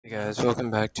Hey guys, welcome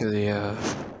back to the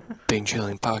Bing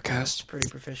Chilling podcast. Pretty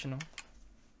professional.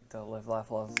 The live,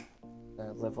 laugh, love.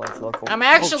 Live, life, local.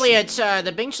 Actually, it's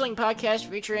the Bing Chilling podcast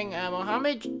featuring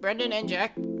Mohammed, Brendan, and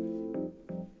Jack. No,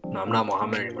 I'm not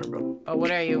Mohammed anymore, bro. Oh, what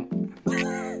are you?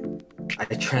 I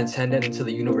transcended into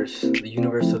the universe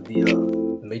of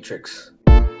the Matrix.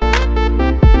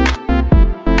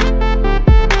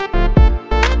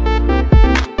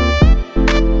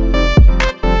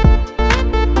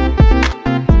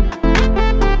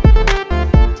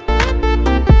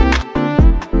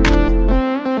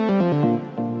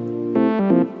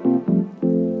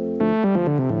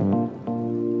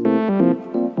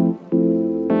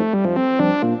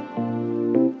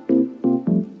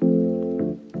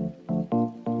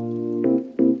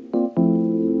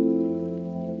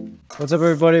 What's up,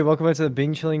 everybody? Welcome back to the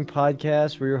Bing Chilling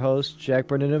podcast. We're your hosts, Jack,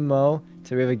 Brendan, and Mo.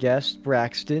 Today we have a guest,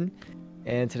 Braxton,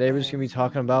 and today we're just gonna be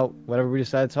talking about whatever we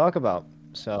decide to talk about.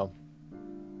 So,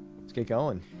 let's get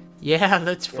going. Yeah,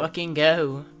 let's fucking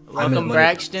go. Welcome,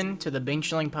 Braxton, to the Bing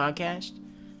Chilling podcast.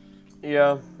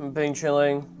 Yeah, I'm being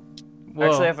chilling. Whoa.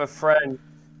 Actually, I have a friend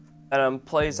that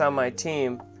plays on my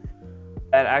team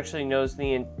that actually knows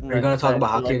the. Are you gonna talk about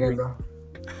hockey again, bro?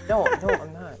 No,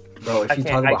 I'm not. Bro, if you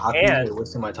talk about hockey, you're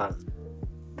wasting my time.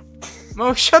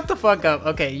 Mo, shut the fuck up.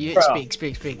 Okay, you Bro.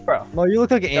 speak. Bro. Well, you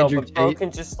look like Andrew No, but bro Tate.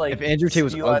 can just like If Andrew Tate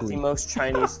was spew out ugly. the most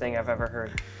Chinese thing I've ever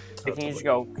heard. Like, he just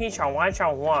go,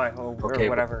 or Okay,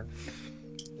 whatever.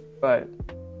 But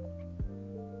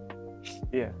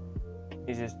yeah,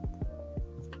 he's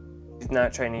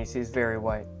not Chinese. He's very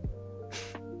white.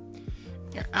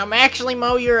 Actually,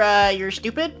 Mo, you're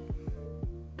stupid.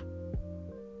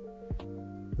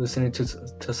 Listening to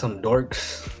some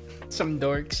dorks. Some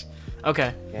dorks.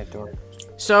 Okay. Yeah, dork.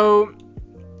 So,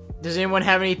 does anyone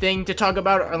have anything to talk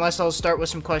about? Unless I'll start with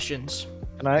some questions.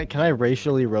 Can I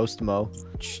racially roast Mo?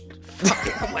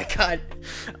 Fuck, oh my god.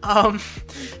 Can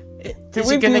Is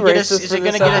we it gonna be get us? racist Is for it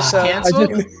gonna this get us episode?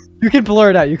 canceled? You can blur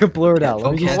it out. You can blur it out.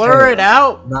 Let me Okay. just Blur it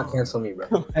out. Not cancel me,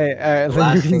 bro. Hey, alright,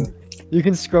 Last you thing.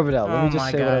 can scrub it out. Let Oh me just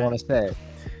my say what I God. want to say.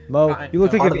 Mo, God, you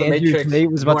look no. like Part if of the Andrew Matrix.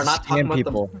 Tate was You about are to not talking scam about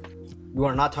people. You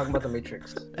are not talking about the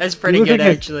Matrix. That's pretty You look good, like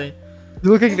a- actually. You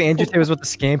look like if Andrew Tate was about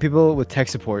to scam people with tech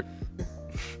support.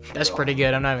 That's pretty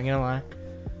good. I'm not even gonna lie,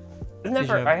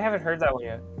 I haven't heard that one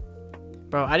yet.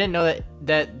 bro. I didn't know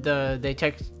that they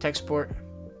tech support.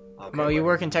 Okay, Mo, you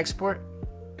work in tech support?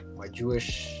 my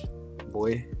Jewish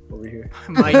boy over here.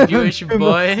 My Jewish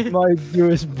boy. My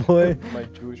Jewish boy. My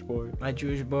Jewish boy. My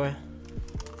Jewish boy.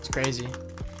 It's crazy.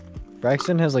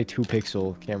 Braxton has like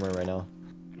 2-pixel camera right now.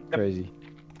 Crazy.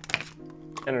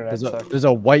 Internet sucks. There's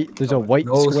a white No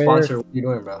square. sponsor. What are you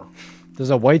doing, bro? There's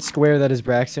a white square that is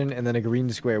Braxton, and then a green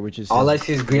square which is. All I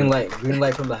see is green light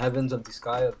from the heavens of the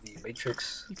sky of the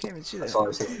Matrix. You can't even see That's that. all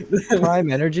I see.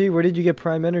 Prime Energy. Where did you get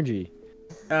Prime Energy?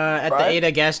 At the Right?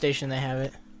 Ada gas station, they have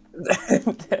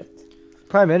it.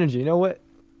 Prime Energy. You know what?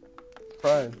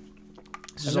 Prime.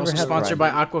 This is never also had sponsored by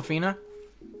Aquafina.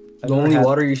 I've The never only had-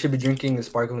 water you should be drinking is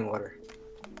sparkling water.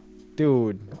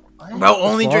 Dude. Bro,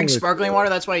 only wrong drinks with sparkling water.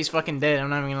 That's why he's fucking dead. I'm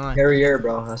not even gonna lie. Perrier,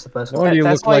 bro. That's the best No one. wonder you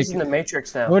That's look why like. he's in the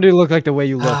Matrix now. No wonder you look like the way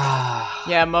you look.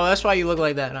 Yeah, Mo, that's why you look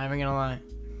like that. I'm not even gonna lie.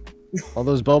 All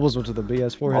those bubbles went to the big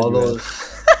ass forehead. All you had. those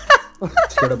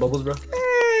scared of bubbles, bro.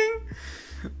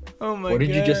 Oh my god. What did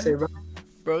you just say, bro?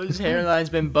 Bro's hairline's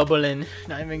been bubbling.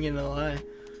 Not even gonna lie.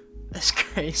 That's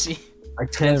crazy. I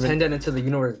transcended into the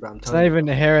universe, bro. I'm It's not telling you. even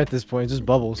hair at this point. It's just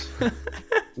bubbles. You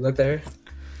look there.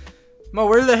 Mo,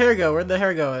 where did the hair go? Where'd the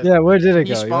hair go? Yeah, where did it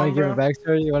You go? You spawn, want to give a bro?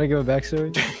 backstory? You want to give a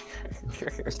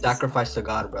backstory? Sacrifice to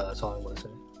God, bro. That's all I want to say.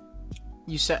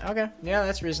 You said okay. Yeah,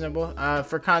 that's reasonable.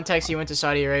 For context, he went to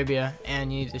Saudi Arabia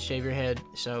and you need to shave your head,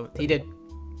 so he did.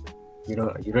 You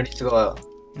know, you ready to go out?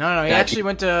 No, he Yeah, actually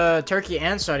went to Turkey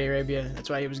and Saudi Arabia. That's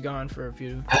why he was gone for a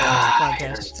few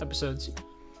podcast episodes.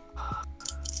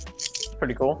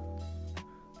 Pretty cool.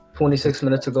 26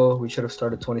 minutes ago. We should have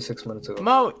started 26 minutes ago.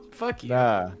 Mo, fuck you.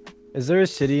 Nah. Is there a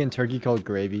city in Turkey called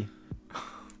Gravy?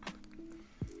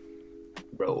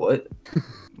 Bro, what?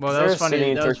 Well, Is that there was a funny. city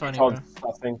in That was Turkey funny, called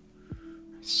bro. Stuffing?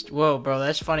 Whoa, bro,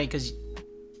 that's funny because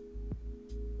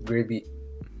Gravy.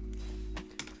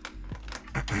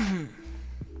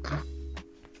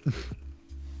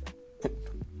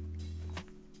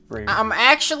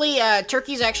 actually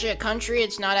Turkey's actually a country.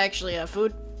 It's not actually a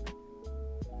food.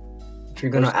 If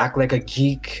you're gonna act like a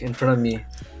geek in front of me, You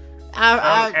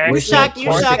Actually, suck.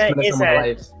 You suck. Portugal Minutes is of my a,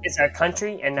 life, it's a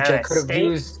country and which not I a could have state.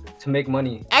 used to make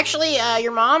money. Actually,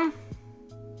 your mom.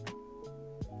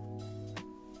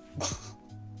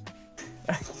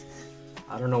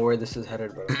 I don't know where this is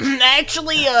headed, bro.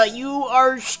 Actually, you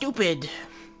are stupid.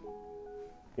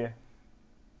 Yeah.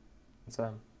 It's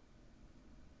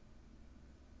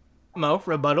Mo,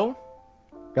 rebuttal.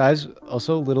 Guys,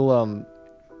 also little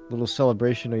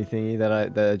celebration-y thingy that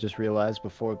I just realized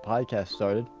before the podcast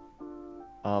started.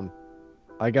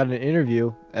 I got an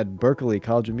interview at Berkeley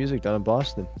College of Music down in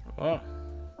Boston. Oh.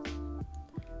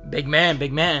 Big man,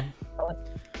 big man.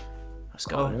 Let's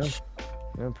go. Yeah,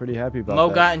 yeah, I'm pretty happy about Mo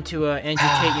that. got into Andrew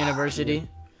Tate University.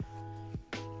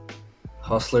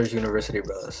 Hustlers University,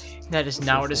 brothers. That is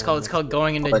not what it's called. It's called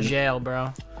going into jail,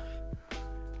 bro.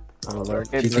 I don't know. Learn-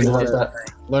 Teach me about that.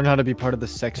 Learn how to be part of the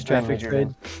sex traffic trade.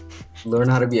 Learn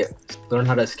how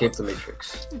to escape the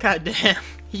matrix. God damn.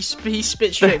 He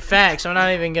spit straight facts. I'm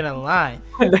not even gonna lie.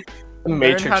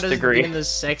 Matrix Learn how to degree. be in the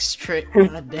sex trade.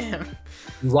 God damn.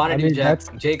 We wanted I you, mean, Jack.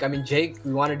 that's- Jake,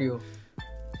 we wanted you.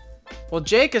 Well,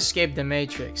 Jake escaped the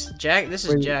Matrix. Jack, this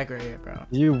is Wait. Jack right here, bro.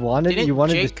 You wanted Didn't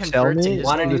Jake to tell convert to me his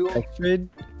Wanted the you? sex trade?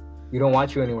 We don't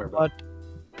want you anywhere, bro. What?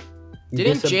 You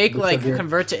Didn't Jake like disappeared.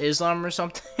 convert to Islam or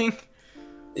something?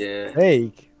 Yeah.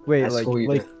 Hey, wait, That's cool, you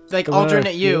like did. Like The one I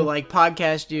alternate you, feel- like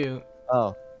podcast you.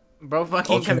 oh Bro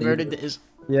fucking Alternate converted you. to Islam.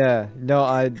 yeah, no,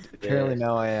 apparently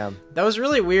now I am. That was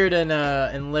really weird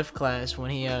in lift class when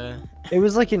he It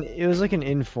was like an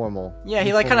informal. yeah,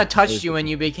 he like kind of informal touched conversation. you when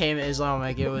you became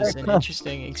Islamic. It was an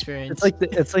interesting experience.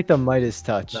 It's like the Midas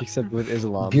touch, except with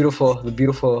Islam. The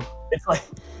beautiful.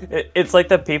 It's like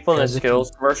the people in the Transition.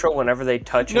 Skittles commercial. Whenever they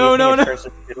touch No, anything, no, it no. turns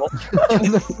to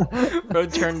Skittles. Bro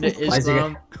turned to Why is he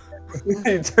Islam.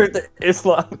 They turn to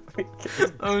Islam.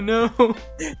 Oh no. Not,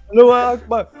 No.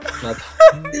 thank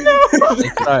you.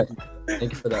 Alright,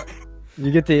 Thank you for that.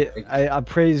 you get the Thank I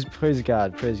praise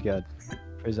God, praise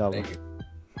Allah. Thank you.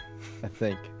 I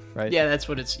think, right? Yeah, that's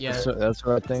what it's. Yeah. That's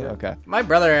the right thing. Okay. My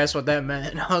brother asked what that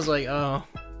meant, and I was like, oh.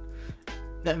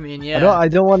 I mean, yeah. I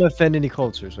don't want to offend any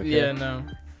cultures. Okay. Yeah, no.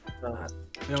 We don't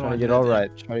Trying wanna to get do all that.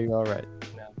 right. Trying to get all right.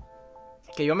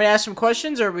 Okay, you want me to ask some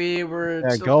questions, or we're Yeah,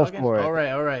 still go talking? for it. All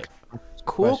right.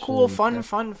 Cool, Questions,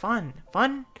 fun.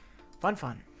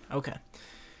 Okay.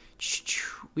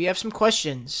 We have some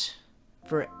questions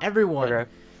for everyone. Okay.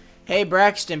 Hey,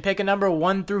 Braxton, pick a number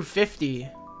 1 through 50.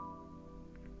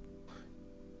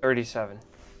 37.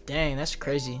 Dang, that's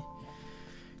crazy.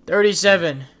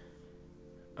 37.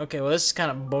 Okay, well, this is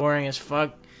kind of boring as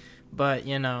fuck, but,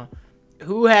 you know.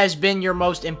 Who has been your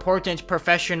most important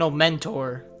professional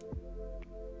mentor?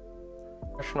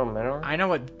 Professional mentor? I know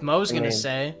what Mo's gonna mean-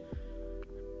 say.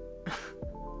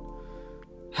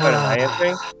 What am I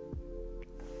answering?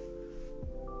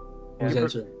 Who's Yeah.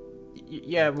 answering?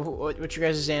 Yeah, what's your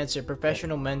guys' answer?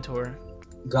 Professional mentor.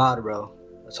 God, bro.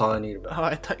 That's all I need, bro. Oh,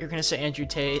 I thought you were gonna say Andrew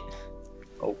Tate.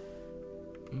 Oh.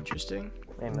 Interesting.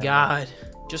 Amen. God.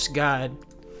 Just God.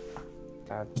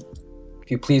 God.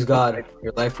 If you please God,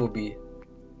 your life will be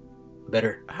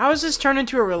better. How has this turned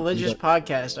into a religious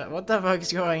podcast? What the fuck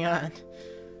is going on?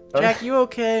 Jack, you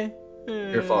okay?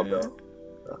 Your fault, bro.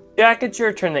 Jack, it's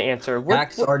your turn to answer.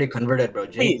 Jack's already converted, bro.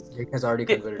 Jake Please. has already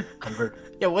converted.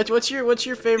 Yeah, what's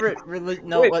your favorite religion?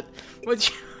 No, Wait. what's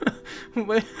your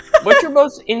what? What's your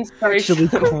most Actually,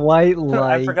 inspirational? quite I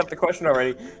like. forgot the question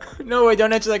already. No, wait,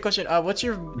 don't answer that question. What's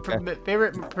your Okay.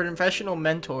 favorite professional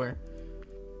mentor?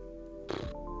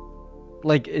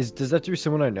 Like, does that have to be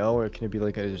someone I know, or can it be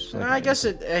like I just? Like, I guess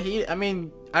it. I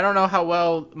mean, I don't know how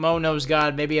well Mo knows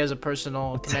God. Maybe he has a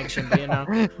personal connection, but you know.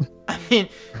 I mean,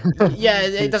 yeah,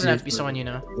 it doesn't have to be someone you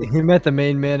know. he met the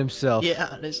main man himself. Yeah,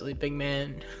 honestly, big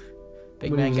man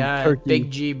When he guy, was in Turkey. big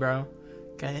G, bro.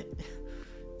 Okay.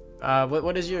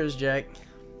 What is yours, Jack?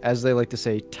 As they like to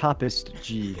say, toppest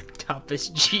G.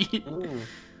 Toppest G. Ooh.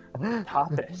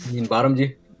 Toppest. You mean bottom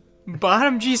G?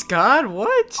 Bottom G's God?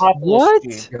 What? Topless What?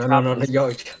 G. No.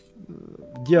 Yo,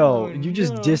 Yo, Oh, you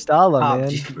just no. dissed Allah, Top man.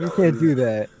 G, You bro. can't do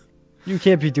that. You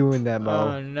can't be doing that, Mo.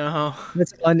 Oh no.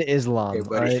 That's un-Islam, Hey,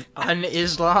 buddy. alright? On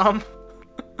Islam?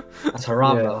 that's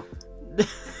haram, Yeah. bro.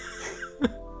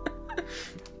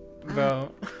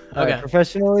 Bro. Alright, Okay.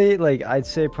 professionally, like, I'd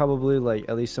say probably, like,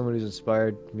 at least someone who's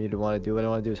inspired me to want to do what I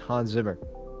want to do is Hans Zimmer.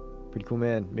 Pretty cool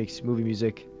man. Makes movie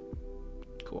music.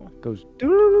 Cool. Goes,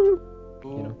 doo-doo-doo-doo.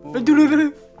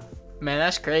 Ooh. Man,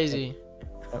 that's crazy.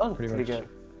 Sounds pretty pretty much. good.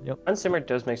 Yep. Hans Zimmer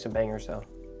does make some bangers though.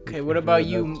 Okay, what about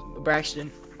you, Braxton?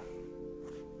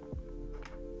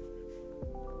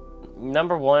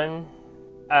 Number one,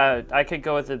 I could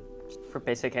go with a super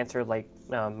basic answer like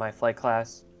my flight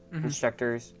class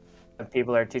instructors, and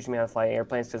people that are teaching me how to fly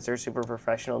airplanes because they're super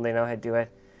professional and they know how to do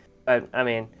it. But I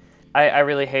mean, I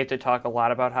really hate to talk a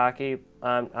lot about hockey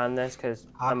on this because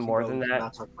I'm more than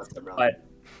that. But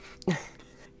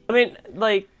I mean,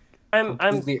 like I'm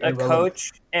Completely a irrelevant.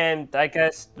 coach, and I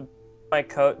guess my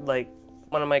coach, like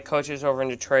one of my coaches over in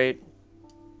Detroit,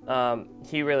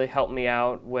 he really helped me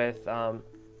out with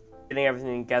getting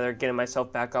everything together, getting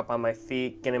myself back up on my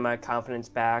feet, getting my confidence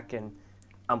back, and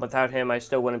without him, I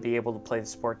still wouldn't be able to play the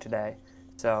sport today.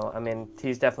 So, I mean,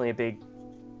 he's definitely a big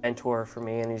mentor for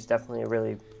me, and he's definitely a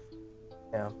really,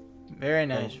 Very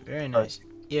nice, very nice.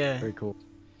 Yeah. Very cool.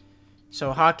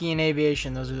 So hockey and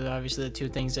aviation, those are obviously the two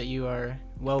things that you are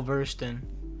well versed in.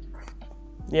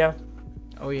 Yeah.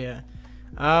 Oh yeah.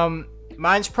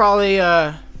 Mine's probably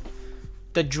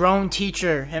the drone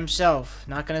teacher himself.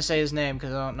 Not gonna say his name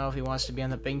because I don't know if he wants to be on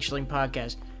the Bing Chilling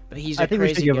podcast. But he's a I think we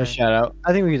should crazy give guy. him a shout out.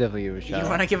 I think we could definitely give him a shout You out.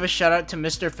 want to give a shout out to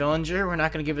Mr. Fillinger? We're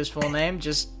not gonna give his full name.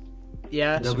 Just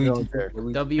yeah. W.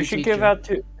 W. We should teacher. give out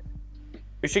to.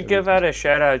 We should give out a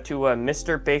shout out to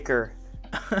Mr. Baker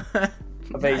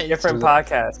of a Nice. different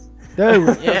podcast.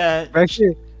 No, Yeah,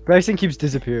 Braxton keeps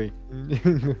disappearing.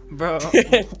 bro.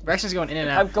 Braxton's going in and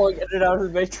I'm out. going in and out of the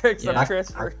Matrix. Yeah. I'm I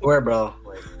transferring. swear, bro.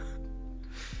 Like,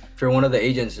 if you're one of the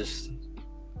agents, just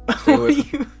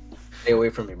stay away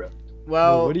from me, bro.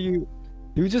 Well, What do you?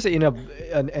 You're just in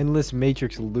an endless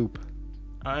matrix loop,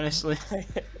 honestly.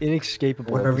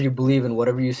 inescapable. Whatever you believe in,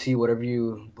 whatever you see, whatever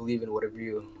you believe in, whatever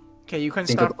you Okay, you can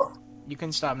think stop. about. You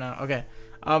can stop now. Okay.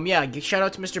 Yeah, shout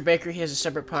out to Mr. Baker. He has a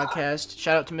separate podcast.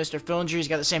 Shout out to Mr. Fillinger. He's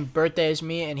got the same birthday as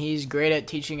me, and he's great at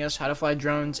teaching us how to fly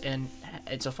drones, and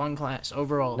it's a fun class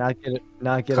overall. Not get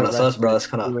Kind of arrested sus, bro. It's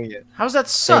kind of. doing it. How's that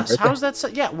sus? birthday? How's that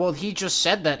sus? Yeah, well, he just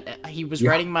said that he was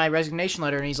Yeah. writing my resignation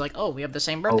letter, and he's like, oh, we have the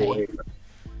same Oh birthday. wait.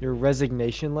 Your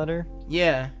resignation letter.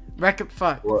 Yeah.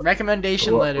 What?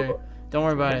 Recommendation What? letter. Don't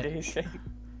worry about it.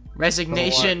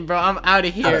 Resignation, bro. I'm out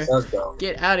of Kind here. of sus, bro.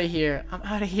 Get out of here. I'm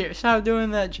out of here. Stop doing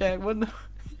that, Jack. What the?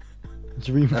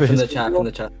 Dream From the face. chat. From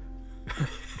the chat.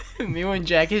 Me and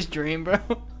Jack, his dream, bro.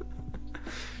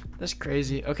 That's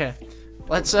crazy. Okay,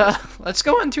 let's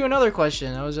go on to another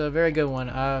question. That was a very good one.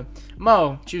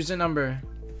 Mo, choose a number.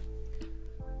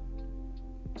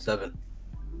 7.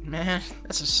 Man,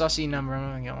 that's a sussy number.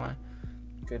 I'm not gonna lie.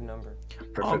 Good number.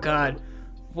 Perfect. Oh God,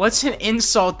 what's an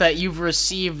insult that you've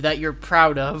received that you're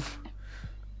proud of?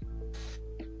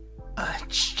 Top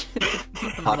G.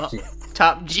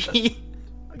 Top G.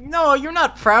 No, you're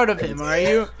not proud of him, are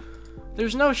you?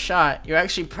 There's no shot. You're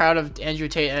actually proud of Andrew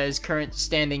Tate at his current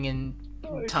standing in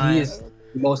time. He is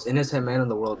the most innocent man in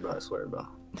the world, bro. I swear, bro.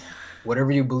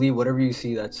 Whatever you believe, whatever you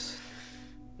see, that's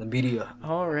the media.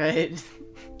 All right,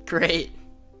 great.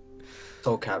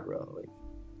 So cap, bro. Like,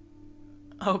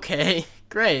 Okay,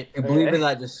 great. if you believe in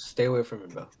that, just stay away from it,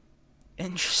 bro.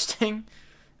 Interesting.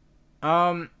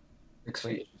 6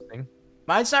 feet.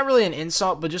 Mine's not really an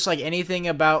insult, but just like anything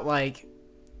about like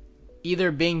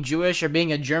either being Jewish or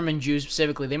being a German Jew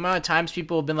specifically. The amount of times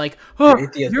people have been like, "Oh, You're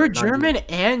atheist, you're not German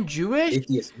and Jewish."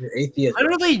 Atheist. You're atheist. bro.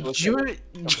 Literally,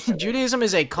 Judaism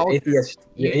is a cult. Atheist.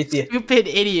 You're You atheist. stupid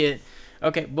idiot.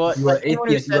 Okay, but You are like, anyone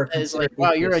who atheist, you said are that is considered like,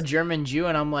 wow, you're a atheist. German Jew,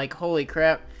 and I'm like, holy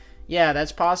crap. Yeah,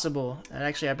 that's possible. That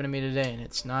actually happened to me today, and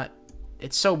it's not.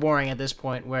 It's so boring at this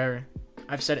point where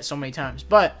I've said it so many times,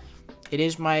 but it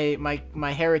is my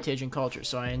heritage and culture,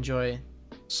 so I enjoy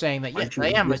saying that. Yes, Aren't you I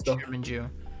am a atheist, though? German Jew.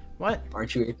 What?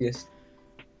 Aren't you atheist?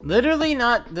 Literally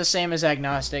not the same as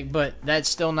agnostic, but that's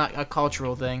still not a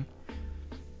cultural thing.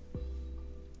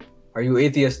 Are you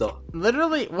atheist though?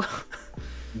 Literally,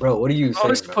 Bro, what are you I saying,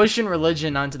 was bro? pushing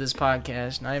religion onto this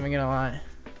podcast. Not even gonna lie.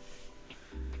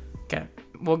 Okay,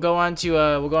 we'll go on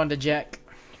to Jack.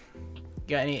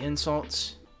 Got any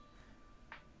insults?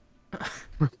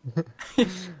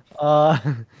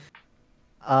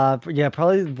 Yeah,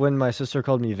 probably when my sister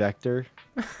called me Vector.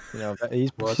 You know,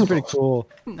 he's pretty cool.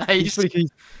 Nice.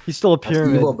 He's still a That's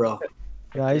pyramid. evil, bro.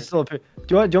 Yeah, he's still a pyramid.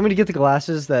 Do you want me to get the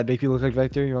glasses that make you look like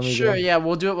Vector? You want me to Sure, do yeah,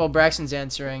 we'll do it while Braxton's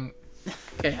answering.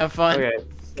 Okay, have fun. Okay.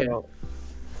 So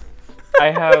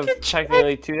I have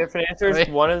technically two different answers. Wait.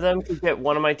 One of them could get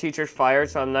one of my teachers fired,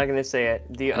 so I'm not gonna say it.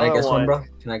 The Can I other guess one, one, bro?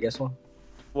 Can I guess one?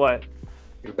 what?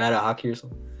 You're bad at hockey or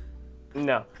something?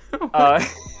 No.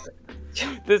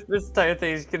 This type of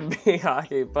thing is gonna be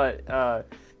hockey, but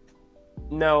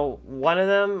no. One of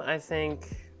them, I think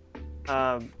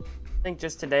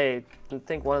just today, I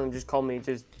think one of them just called me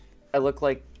I look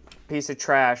like a piece of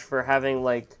trash for having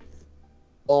like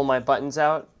all my buttons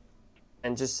out,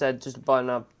 and just said just button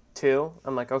up 2.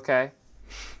 I'm like, okay.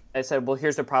 I said, well,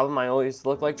 here's the problem. I always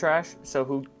look like trash,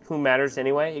 so who matters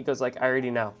anyway? He goes like, I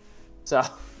already know. So.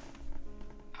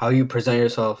 How you present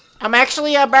yourself? I'm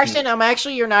actually, Braxton,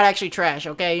 you're not actually trash,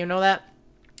 okay? You know that?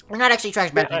 You're not actually trash,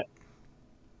 Braxton.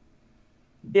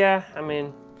 Yeah, I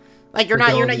mean. Like, you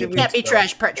can't be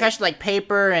trash. Trash is like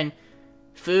paper and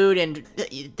food, and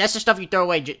that's the stuff you throw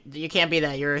away. You can't be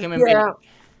that. You're a human being. Yeah,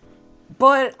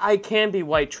 but I can be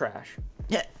white trash.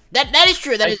 Yeah. That is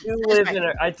true. That I is. do that is live right. in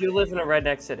a I do live in a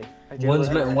redneck city. I do One's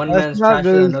live in a one That's man's not trash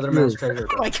is really another man's true. treasure,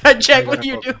 Oh bro. my god, Jack, I what are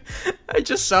you gotta doing? I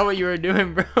just saw what you were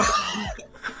doing, bro.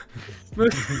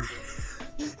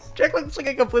 Jack looks like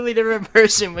a completely different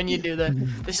person when you do that.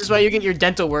 This is why you get your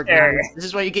dental work, man. This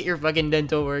is why you get your fucking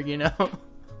dental work, you know?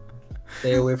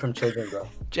 Stay away from children, bro.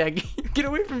 Jack, get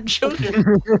away from children.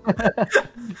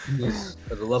 Please,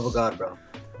 for the love of God, bro.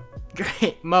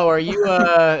 Great. Mo, are you,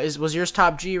 was yours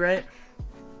top G, right?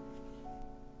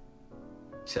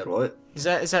 You said what? Is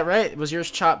that right? Was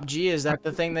yours chop G? Is that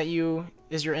the thing that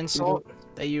is your insult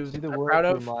that you See the are word proud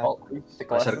through of? my- Oh,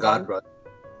 I said God, bro.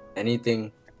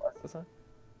 Anything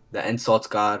that insults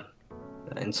God,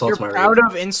 that insults You're my proud religion.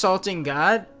 of insulting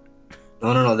God?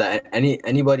 No. That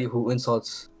anybody who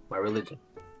insults my religion.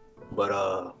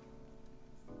 But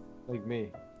Like me.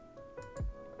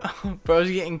 Bro's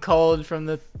getting called from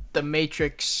the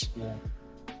Matrix. Yeah.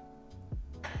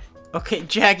 Okay,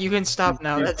 Jack, you can stop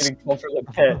now. That's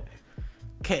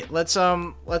okay. Let's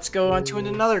go on to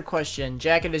another question.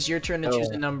 Jack, it is your turn to choose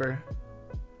a number.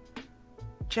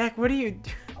 Jack, what do you?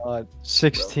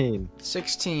 16.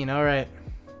 16. All right.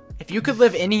 If you could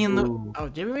live any in the Ooh. oh,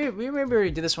 did we maybe already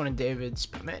did this one in David's?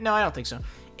 No, I don't think so.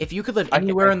 If you could live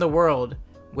anywhere in the world,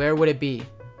 where would it be?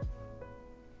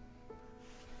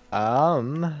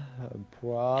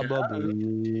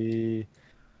 Probably.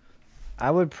 I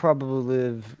would probably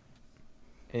live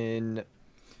in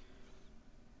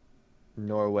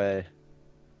Norway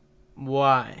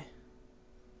Why?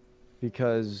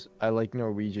 because I like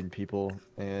Norwegian people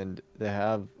and they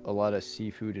have a lot of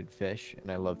seafood and fish,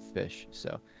 and I love fish.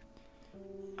 So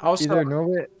Also, either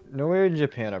Norway or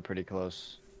Japan are pretty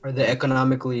close. are they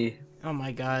economically? oh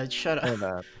my God, shut up.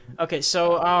 And, Okay,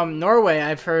 so Norway,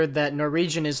 I've heard that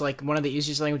Norwegian is like one of the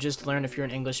easiest languages to learn if you're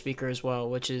an English speaker as well,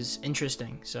 which is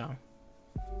interesting. So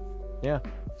yeah,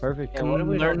 perfect. Yeah, what do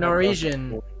we learn know about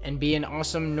Norwegian that? and be an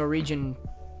awesome Norwegian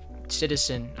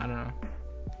citizen. I don't know.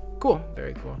 Cool,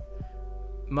 very cool.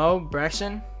 Mo,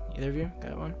 Braxton, either of you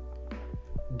got one?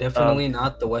 Definitely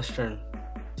not the Western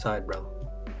side, bro.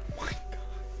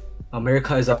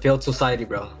 America is a failed society,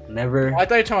 bro. Never. Oh, I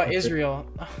thought you were talking about Israel.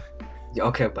 Yeah,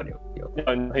 okay, buddy. Yo.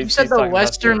 You said the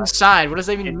Western side. What does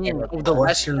that even mean? Oh, the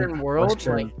Western world?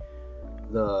 Western-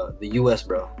 Like, The U.S.,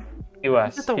 bro.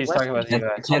 U.S. Is that the He's talking about the Western-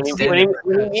 U.S. I can't When stand he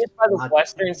it. means by the Not-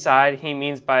 Western side, he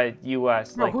means by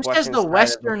U.S. bro, like who says Western the side of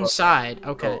Western world. side?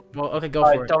 Okay, well, okay, go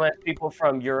for it. Dumbass people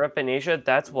from Europe and Asia.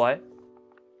 That's what.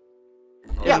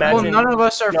 Yeah, well, Imagine, none of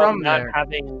us are from not there.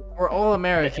 having. We're all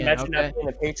American, Imagine okay? not being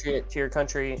a patriot to your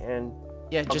country and.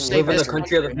 Yeah, just We say Live in this. the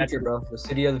country of the future, bro. The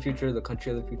city of the future. The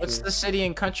country of the future. What's the city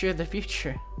and country of the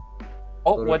future?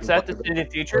 Oh, Go to what's that? Dubai, The city of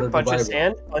the future? Go to Bunch of Dubai, bro.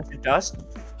 sand, bunch of dust.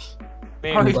 Oh,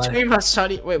 you're Dubai. talking about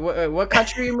Saudi. Wait, what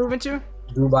country are you moving to?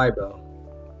 Dubai, bro.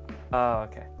 Oh,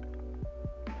 okay.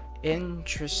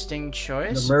 Interesting The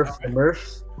choice. Murph.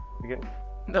 You good?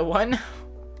 The one?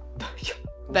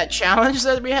 That challenge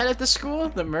that we had at the school?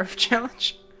 The Murph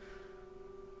challenge?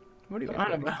 What are you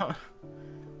on about?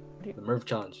 The Murph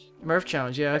challenge. Murph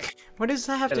challenge, yeah. Okay. What does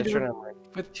that have Yeah, to that's do right.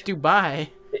 with Dubai?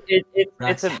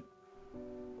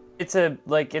 It's an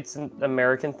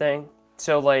American thing.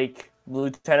 So like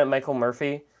Lieutenant Michael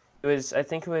Murphy, I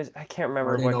think it was I can't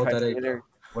remember already know what what that country. is, Either.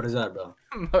 What is that, bro?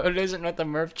 It isn't what the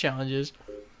Murph challenge is.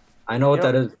 I know what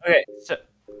that is.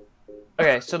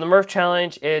 Okay, so the Murph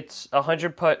challenge, it's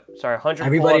 100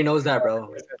 Everybody pull-ups. knows that,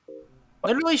 bro.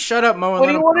 Literally, shut up, Mo. And What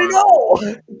do you want to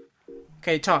know?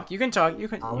 Okay, talk. You can talk. You're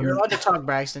Um, allowed to talk,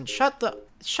 Braxton. Shut up,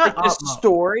 Like the Mo.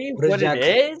 story, What is what Jack-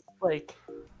 it is, like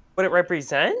what it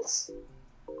represents.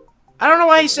 I don't know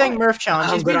why he's saying Murph challenge.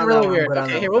 I'm He's good being on really that one, I'm weird. good on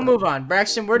Okay, that here one. we'll move on.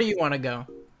 Braxton, where do you want to go?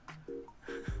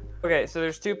 Okay, so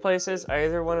there's two places. I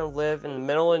either want to live in the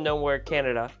middle of nowhere,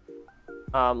 Canada,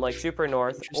 like super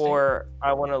north, Interesting. or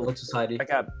I want Failed to. society.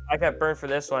 I got burned for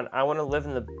this one. I want to live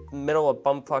in the middle of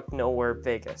bumfuck nowhere,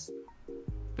 Vegas.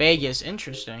 Vegas.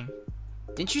 Interesting.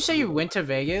 Didn't you say you went to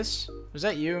Vegas? Was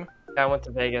that you? I went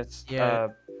to Vegas. Yeah.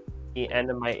 The end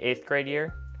of my 8th grade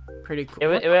year. Pretty cool. It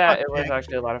was, What the fuck, it was Jack?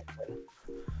 actually a lot of fun.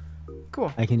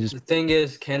 Cool. I can just The thing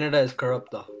is, Canada is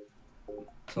corrupt, though.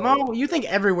 So, Mo, you think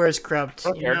everywhere is corrupt?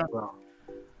 Okay. You know? bro,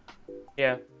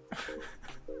 Yeah.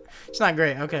 It's not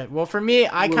great. Okay. Well, for me,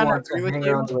 I we kind of want to agree with hang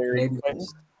you. around with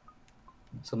Canadians.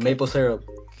 So maple syrup.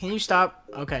 Can you stop?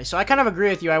 Okay, so I kind of agree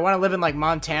with you. I want to live in like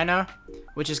Montana,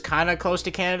 which is kind of close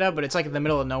to Canada, but it's like in the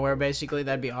middle of nowhere basically.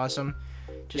 That'd be awesome.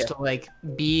 Just to like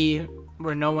be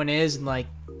where no one is and like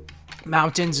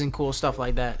mountains and cool stuff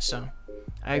like that. So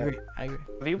I agree. I agree.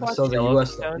 Have you watched So the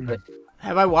U.S. though. Yellowstone?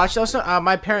 Have I watched also?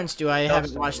 My parents do. I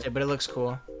haven't watched it, but it looks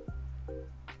cool.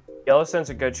 Yellowstone's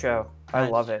a good show. I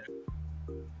Nice. love it.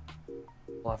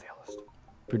 Love Yellowstone.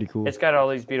 Pretty cool. It's got all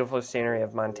these beautiful scenery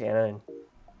of Montana and.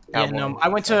 Yeah, no, I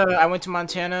went to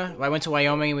Montana. I went to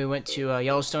Wyoming, and we went to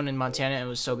Yellowstone in Montana. And it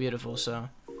was so beautiful, so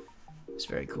it's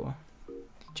very cool.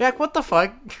 Jack, what the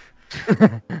fuck?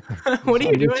 What are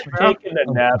you doing, bro? Taking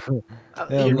a nap.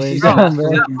 Yeah, You're laying bro, down, you're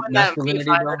bro. not putting that in Feet Masculinity,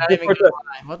 Finder, bro. not even gonna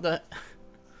lie. What the?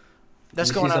 That's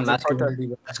You going see some on. masculinity,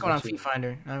 bro. That's going on Feet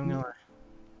Finder. Not even gonna lie.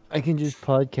 I can just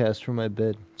podcast from my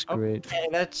bed. It's great. Okay,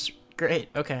 that's great.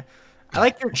 Okay, I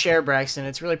like your chair, Braxton.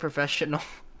 It's really professional.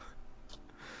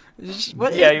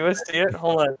 What? Yeah, you want to see it?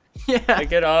 Hold on. Yeah. I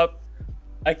get up.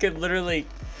 I could literally.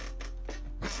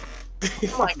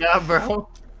 Oh my god, bro.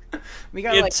 We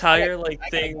got The like entire I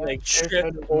got thing one like chair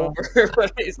shift for the over.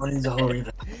 What is the whole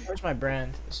reason? Where's my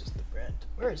brand? This is the brand.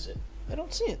 Where is it? I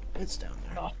don't see it. It's down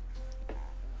there.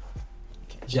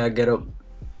 Jack, get up.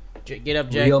 Get up,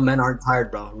 Jake. Real men aren't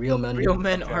tired, bro. Real men. Real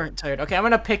men aren't tired. Okay, I'm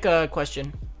gonna pick a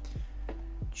question.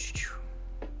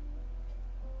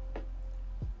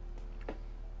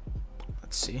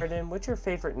 Let's see. Arden, what's your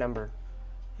favorite number?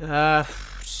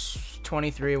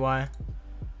 23. Why?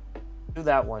 Do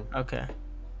that one. Okay.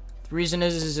 The reason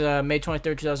is May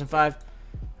 23rd, 2005,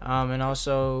 and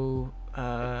also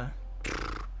I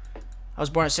was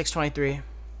born at 6/23,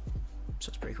 so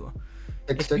it's pretty cool.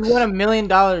 If you won $1 million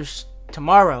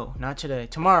tomorrow, not today,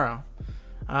 tomorrow,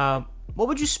 what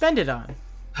would you spend it on?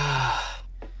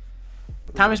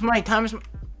 Time is money.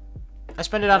 I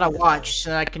spend it on a watch so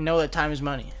that I can know that time is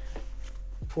money.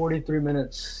 43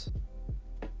 minutes.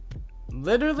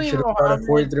 Literally, Should have started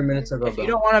 43 minutes ago, if you bro.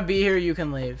 don't want to be here, you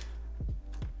can leave.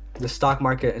 The stock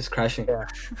market is crashing. Yeah.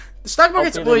 The stock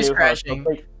market's I'll be the always new host. crashing.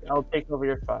 I'll take over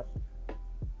your spot.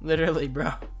 Literally,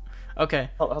 bro. Okay.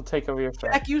 I'll take over your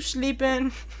spot. Jack, you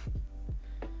sleeping?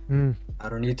 I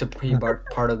don't need to be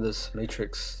part of this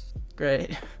matrix.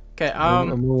 Great. Okay.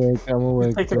 I'm awake. I'm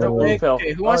awake. Take a bro. blue pill.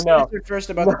 Okay, who Oh, wants no. to answer first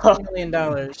about the $10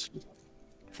 million?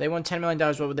 If they won $10 million,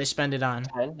 what would they spend it on?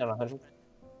 10 and 100.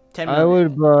 10 I million.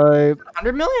 would buy.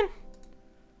 100 million?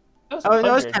 That was Oh, no,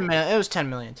 it was 100. 10 million. It was 10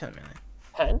 million. 10 million.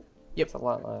 10? Yep. It's a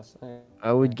lot less.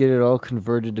 I would get it all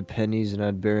converted to pennies, and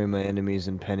I'd bury my enemies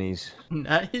in pennies.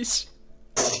 Nice.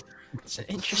 It's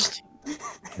interesting.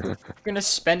 You're gonna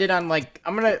spend it on like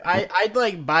I'd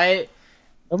like buy it.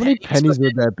 How many Pennies pennies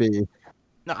would that be?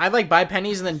 No, I'd like buy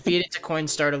pennies and then feed it to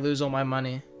Coinstar to lose all my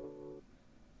money.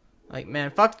 Like,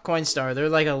 man, fuck Coinstar. They're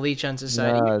like a leech on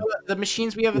society. Nah. You know, the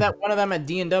machines we have, that one of them at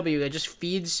D&W, that just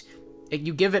feeds.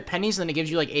 You give it pennies, and then it gives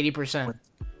you like 80%.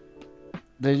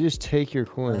 They just take your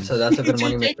coins. So that's a good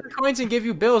money They take maker. your coins and give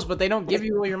you bills, but they don't give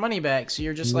you all your money back. So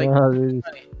you're just like, Nah, they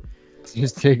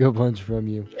just take a bunch from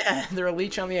you. yeah, they're a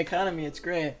leech on the economy. It's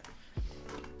great.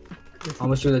 How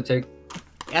much do they take?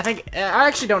 I think I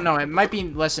actually don't know. It might be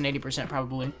less than 80%,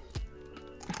 probably.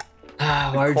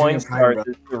 Why are you Coin drinking Prime, bro? stars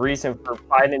is the reason for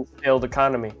Biden's failed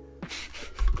economy.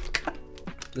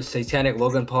 The satanic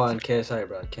Logan Paul and KSI,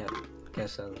 bro. I can't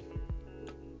stand them.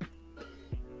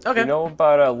 Okay. You know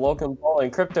about Logan Paul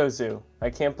and Crypto Zoo? I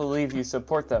can't believe you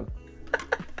support them.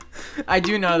 I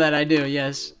do know that. I do.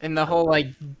 Yes, and the whole like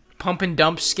pump and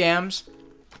dump scams.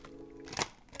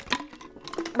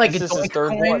 Like This a is his doink third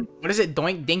coin. one. What is it?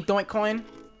 Doink dink doink coin.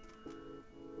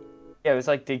 Yeah, it was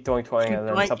like Dink Doink 20 and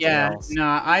then Doink? something Yeah. else.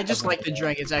 No, I just like the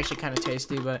drink. It's actually kind of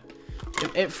tasty, but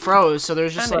it froze. So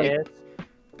there's just Kinda like is.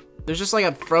 there's just like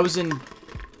a frozen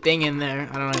thing in there.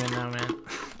 I don't even know, man.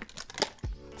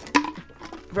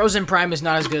 Frozen Prime is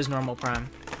not as good as normal Prime.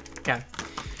 Okay.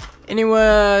 Anyway,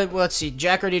 well, let's see.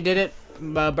 Jack already did it.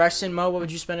 Braxton, Mo, what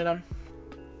would you spend it on?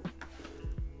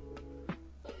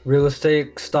 Real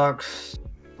estate, stocks,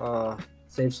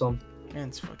 save some. Man,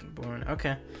 it's fucking boring.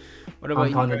 Okay. What about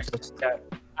you, Compound Braxton? interest.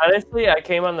 Yeah. Honestly, I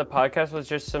came on the podcast with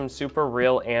just some super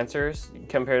real answers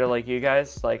compared to like you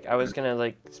guys. Like I was gonna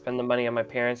like spend the money on my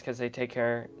parents because they take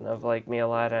care of like me a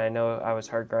lot, and I know I was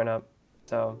hard growing up.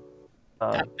 So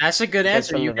That's a good Get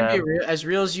answer. some You of can be them. as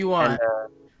real as you want. and,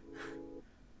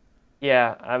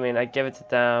 yeah, I mean, I give it to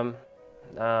them,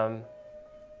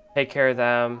 take care of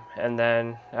them, and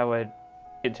then I would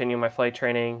continue my flight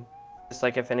training. Just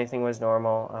like if anything was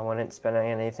normal, I wouldn't spend on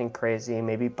anything crazy.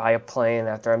 Maybe buy a plane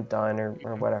after I'm done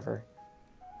or whatever.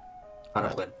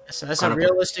 Honestly. So that's Kind a of-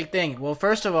 realistic thing. Well,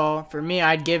 first of all, for me,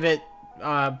 I'd give it,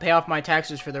 pay off my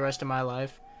taxes for the rest of my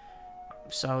life.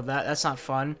 So that's not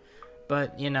fun,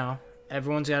 but you know,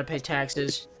 everyone's got to pay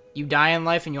taxes. You die in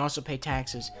life, and you also pay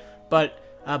taxes. But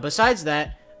besides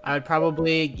that, I would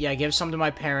probably give some to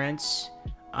my parents,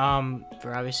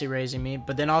 for obviously raising me.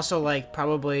 But then also like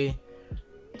probably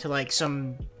to like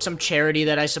some charity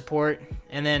that I support,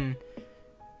 and then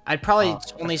I'd probably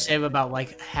only save about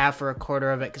like half or a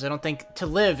quarter of it because I don't think to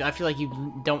live. I feel like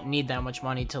you don't need that much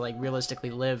money to like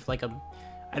realistically live like a.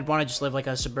 I'd want to just live like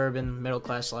a suburban middle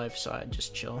class life, so I'd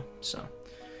just chill. So.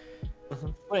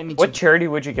 What charity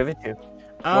would you give it to?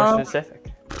 More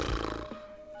specific.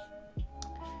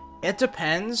 It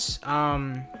depends.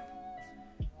 Like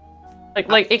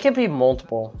it can be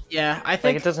multiple. Yeah, I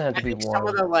think it doesn't have to be some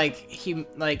one. of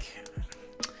the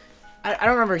I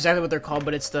don't remember exactly what they're called,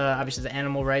 but it's obviously the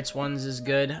animal rights ones is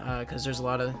good because there's a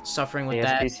lot of suffering with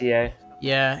that. SPCA.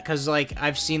 Yeah, because like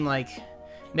I've seen like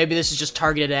maybe this is just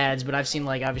targeted ads, but I've seen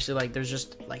like obviously like there's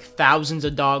just like thousands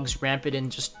of dogs rampant in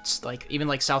just like even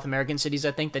like South American cities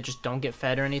I think that just don't get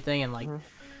fed or anything, and like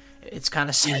it's kind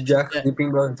of sad. Is Jack sleeping,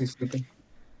 bro? Is he sleeping?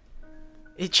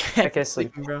 Jack is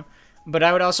sleeping, bro. But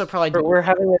I would also probably do We're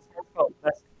having this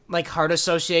like heart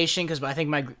association because I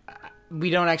think we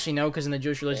don't actually know because in the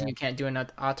Jewish religion you can't do an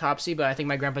autopsy, but I think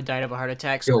my grandpa died of a heart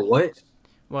attack. So Yo, what?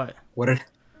 What? What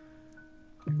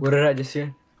did I just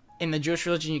hear? In the Jewish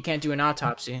religion you can't do an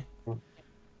autopsy.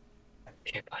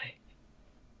 Okay, buddy.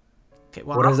 Okay,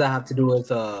 well, What does that have to do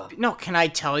with No, can I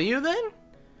tell you then?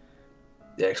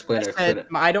 Yeah, explain it.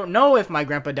 I don't know if my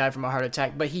grandpa died from a heart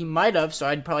attack, but he might have, so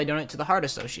I'd probably donate to the heart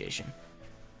association.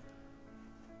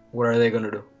 What are they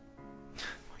gonna do?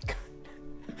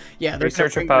 Yeah, they're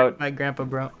research gonna bring about back my grandpa,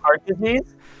 bro. heart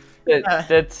disease.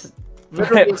 That's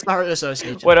Literally, it's the heart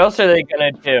association. what else are they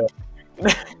gonna do?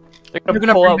 They're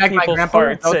gonna pull out people's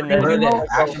hearts and What are then they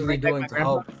actually doing to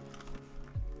help?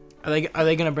 Are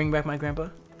they gonna bring back my grandpa?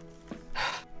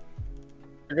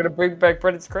 they're gonna bring back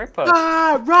Brendan's grandpa.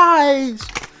 Ah, rise!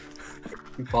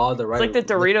 You follow the right. It's like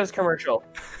the Doritos commercial.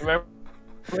 Remember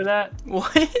that?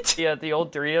 What? Yeah, the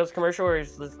old Doritos commercial where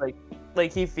he's just like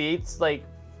he feeds like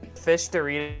fish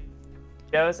Doritos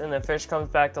and the fish comes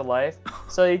back to life.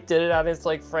 So he did it on his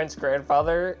like French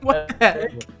grandfather. What? And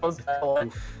it comes back to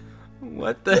life.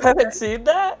 What You the? haven't seen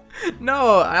that?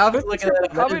 No, I'll have to look at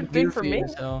that. Common thing for me.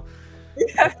 So.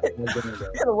 Yeah. You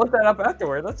gotta look that up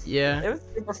afterward. It Yeah. was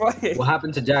super funny. What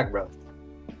happened to Jack, bro?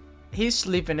 He's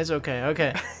sleeping. It's okay.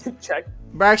 Okay. Check.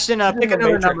 Braxton, pick the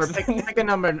another number. Matrix. Pick a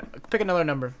number. Pick another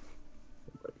number.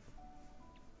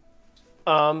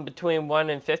 Between 1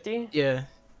 and 50, Yeah.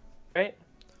 right?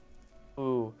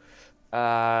 Ooh.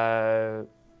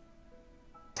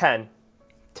 10.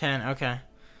 10. Okay.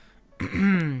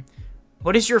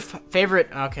 What is your favorite?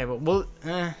 Okay, but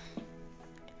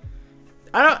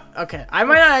I don't. Okay, I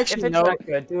might not If actually it's know. not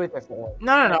good, do a different one.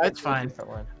 No, it's Do a fine. different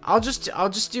one. I'll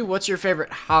just do what's your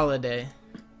favorite holiday,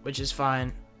 which is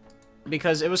fine,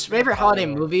 because it was favorite holiday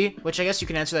movie, which I guess you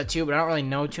can answer that too, but I don't really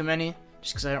know too many,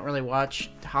 just because I don't really watch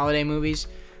holiday movies.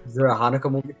 Is there a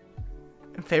Hanukkah movie?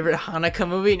 Favorite Hanukkah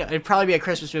movie? No, it'd probably be a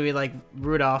Christmas movie like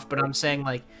Rudolph, but I'm saying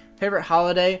like favorite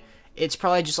holiday. It's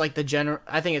probably just like the general.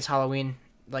 I think it's Halloween.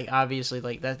 Like obviously,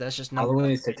 like that's just number.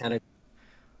 Halloween is satanic.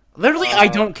 Literally, I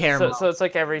don't care. So it's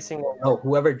like every single. No,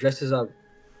 whoever dresses up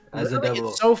as the Literally,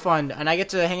 devil. it's so fun, and I get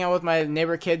to hang out with my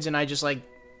neighbor kids, and I just like.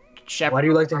 Why do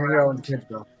you like to hang out with kids,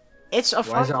 bro? It's a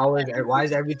fun. Why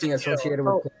is everything associated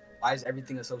with kids? Why is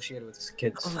everything associated with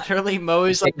kids? Literally, Mo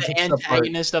is like the Taking kids apart.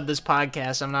 antagonist of this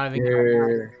podcast. I'm not even.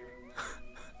 You're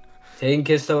taking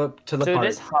kids to the So park.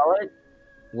 this holiday.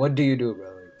 What do you do,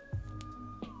 bro?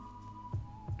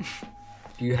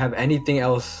 Do you have anything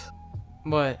else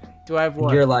What do I have? in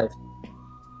What? your life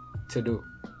to do?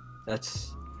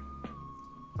 That's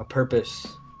a purpose.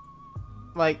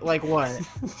 Like what?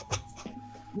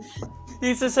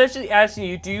 He's essentially asking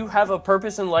you, do you have a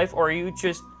purpose in life, or are you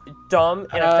just dumb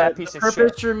and a fat piece of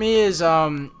purpose shit? for me is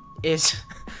no,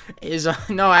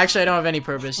 actually I don't have any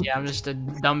purpose. Yeah, I'm just a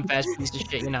dumb fast piece of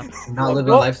shit, you know. Not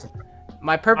living Well, life.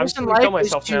 My purpose I'm in gonna kill life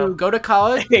is myself to now. go to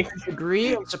college, get a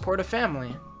degree, and support a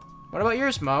family. What about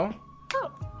yours, Mo?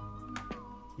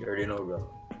 You already know, bro.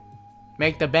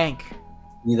 Make the bank.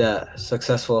 Be that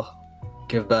successful,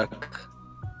 give back,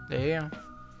 There you go.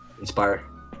 inspire.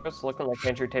 It's looking like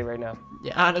Andrew Tate right now.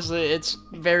 Yeah, honestly, it's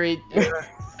very.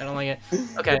 I don't like it.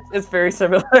 Okay. It's very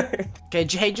similar. Okay,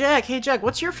 hey Jack,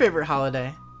 what's your favorite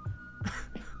holiday?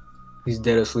 He's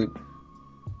dead asleep.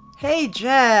 Hey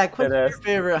Jack, what's Deadass. your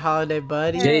favorite holiday,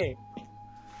 buddy? Jake,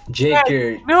 Jake,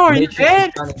 you're. No, are you Matrix is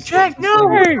dead? trying to- Jack, no!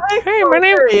 Hey, my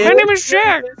name is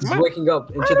Jack. He's waking up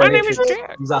into the My name is Matrix.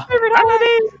 Jack. He's out. Favorite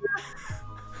holiday?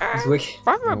 He's waking.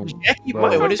 Jackie, Bro.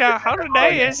 boy, what is your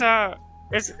holiday is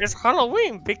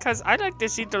Halloween because I like to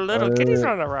see the little kitties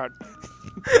run around.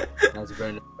 That's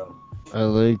Brandon, bro. I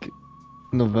like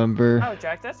November. Oh,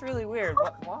 Jack, that's really weird.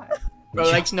 Why? Bro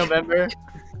likes November?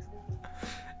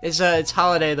 It's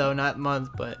holiday though, not month,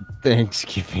 but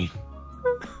Thanksgiving.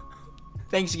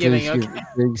 Thanksgiving. Okay.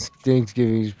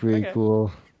 Thanksgiving is pretty Okay.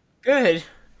 cool. Good.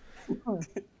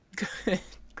 Good.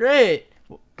 Great.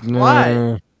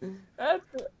 Why?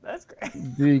 That's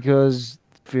great. Because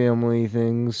family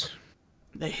things.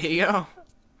 There you go.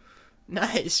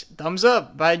 Nice. Thumbs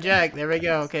up. Bye, Jack. There we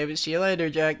go. Okay, but see you later,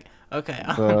 Jack. Okay.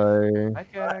 Bye. Hi,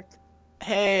 Jack.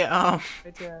 Hey, Hi,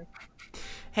 Jack.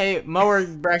 hey, Mo or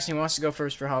Braxton wants to go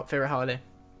first for favorite holiday.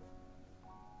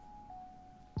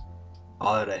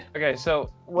 Holiday. Okay,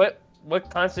 so what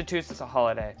constitutes as a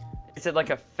holiday? Is it like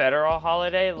a federal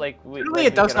holiday? Really, like it we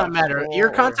does get not off matter. school, Your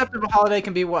or- concept of a holiday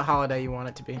can be what holiday you want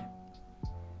it to be.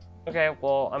 Okay,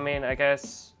 well, I mean, I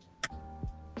guess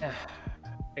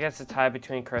it's a tie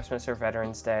between Christmas or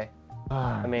Veterans Day.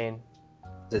 I mean,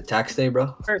 Is it tax day,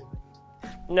 bro?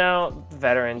 no,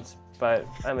 veterans, but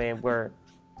I mean, we're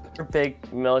a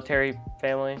big military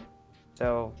family,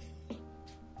 so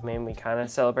I mean, we kind of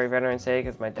celebrate Veterans Day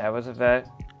because my dad was a vet.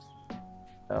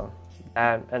 So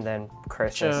that, and then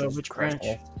Christmas. is which Christmas.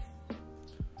 branch?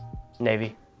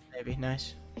 Navy. Maybe.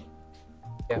 Nice.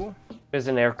 Yeah. Cool. He was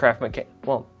an aircraft mechanic.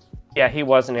 Well, yeah, he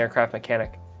was an aircraft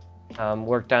mechanic.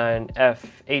 Worked on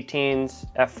F-18s,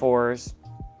 F-4s,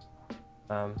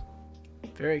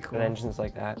 Very and cool. engines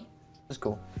like that. It was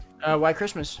cool. Why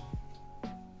Christmas?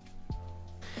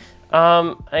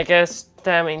 I guess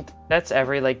I mean that's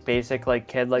every like basic like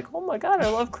kid like, oh my god, I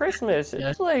love Christmas.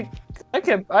 It's like I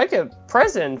get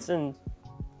presents and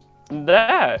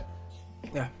that.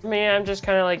 Yeah. I mean, I'm just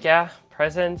kind of like, yeah,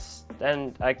 presents,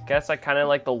 and I guess I kind of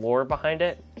like the lore behind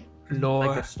it,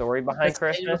 like the story behind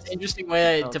Christmas. That's an interesting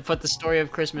way to put the story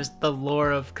of Christmas, the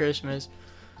lore of Christmas.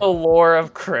 The lore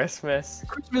of Christmas,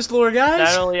 Christmas lore, guys.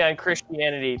 not only on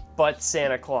Christianity but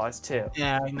Santa Claus too.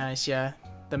 Yeah, nice. Yeah,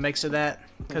 the mix of that.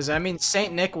 Because I mean,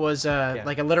 Saint Nick was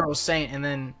like a literal saint, and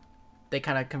then they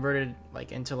kind of converted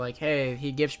like into like, hey,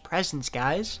 he gives presents,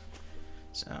 guys.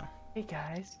 So. Hey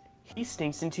guys, he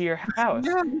sneaks into your house,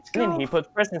 Yeah, and then he puts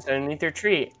presents underneath your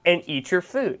tree and eats your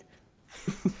food.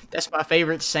 That's my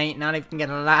favorite saint. Not even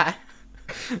gonna lie.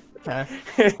 Okay.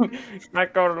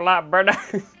 Not gonna lie, brother.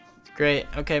 Great.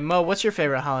 Okay, Mo, what's your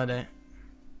favorite holiday?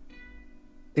 I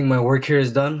think my work here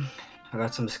is done. I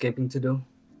got some escaping to do.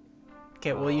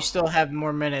 Okay, well, you still have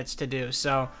more minutes to do.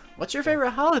 So, what's your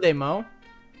favorite holiday, Mo?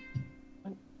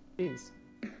 Jeez.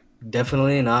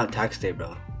 Definitely not tax day,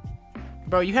 bro.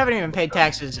 Bro, you haven't even paid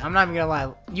taxes. I'm not even gonna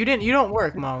lie. You don't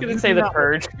work, Mo. I'm gonna You say do the not-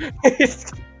 purge.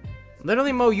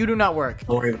 Literally, Mo, you do not work.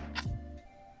 Don't worry.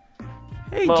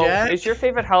 Hey, Mo, Jack. is your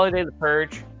favorite holiday the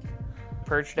purge?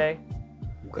 Purge day?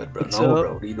 I'm good, bro. No, So-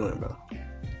 bro. What are you doing, bro?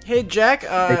 Hey, Jack.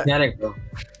 Mechanic, bro.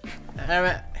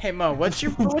 Hey, Mo. What's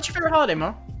your favorite holiday,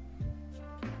 Mo?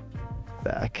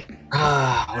 Back.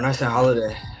 When I say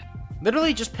holiday,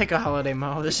 Literally, just pick a holiday,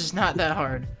 Mo. This is not that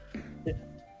hard.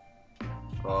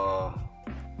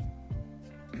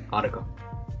 Hanukkah.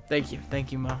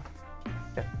 Thank you, Mo.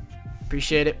 Yeah.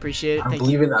 Appreciate it. I don't Thank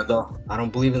believe you. in that though. I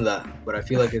don't believe in that, but I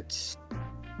feel like it's.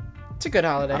 It's a good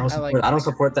holiday. I don't support. like. I don't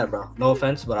support that, bro. No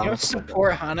offense, but I You don't don't support.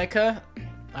 support Hanukkah?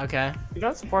 Okay. You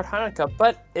don't support Hanukkah,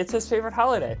 but it's his favorite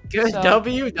holiday. Good. So,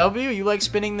 W. You like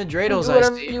spinning the you dreidels, do I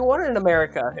whatever see. you want in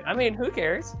America. I mean, who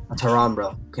cares? That. It's haram,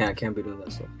 bro. Can't be doing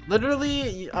that stuff.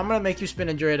 Literally, I'm gonna make you spin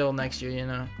a dreidel next year, you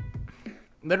know.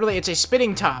 Literally, it's a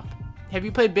spinning top. Have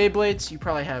you played Beyblades? You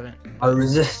probably haven't. I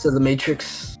resist to the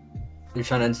Matrix. You're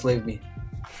trying to enslave me.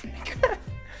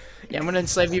 Yeah, I'm gonna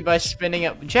enslave you by spinning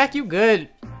up. Jack, you good?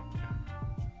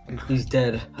 He's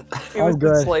dead. He I'm was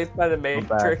good. enslaved by the I'm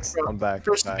back. Matrix. I'm back.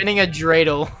 For spinning a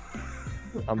dreidel.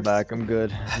 I'm back. I'm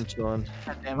good. I'm chilling.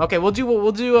 Damn. Okay, we'll do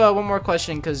one more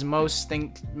question because Mo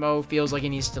feels like he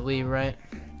needs to leave, right?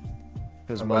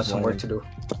 Because I've got some work to do.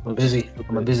 I'm busy.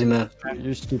 I'm a busy man.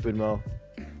 You're stupid, Mo.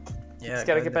 Yeah. Just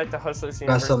gotta get back to Hustlers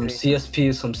Got some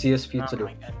University. CSP to do.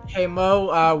 Hey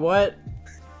Mo, what?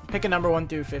 Pick a number 1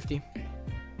 through 50.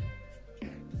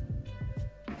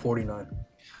 49.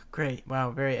 Great.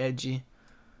 Wow, very edgy.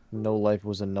 No life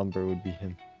was a number would be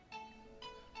him.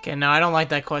 Okay, no, I don't like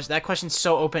that question. That question's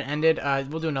so open-ended.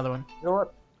 We'll do another one. You know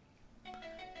what?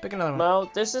 Pick another one.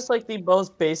 Mo, this is like the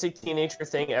most basic teenager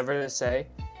thing ever to say.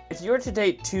 If you were to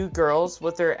date 2 girls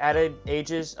with their added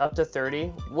ages up to 30,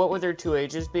 what would their 2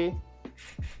 ages be?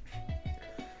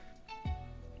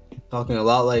 Talking a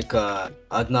lot like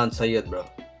Adnan Syed, bro.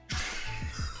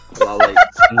 A lot like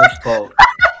English 12.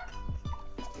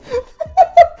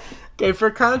 Okay,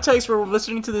 for context, we're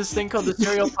listening to this thing called the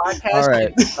Serial Podcast. All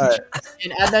right. All right.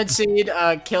 And Adnan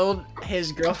Syed killed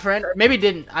his girlfriend, or maybe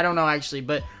didn't. I don't know actually,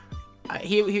 but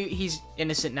he's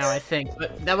innocent now, I think.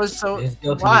 But that was so. He's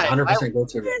guilty. Why? He's 100%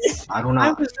 guilty, bro. I don't Why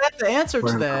know. was that the answer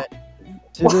to that?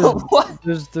 See, What?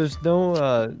 there's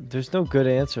no good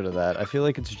answer to that. I feel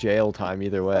like it's jail time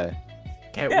either way.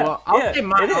 Okay, Yeah, well, I'll yeah, say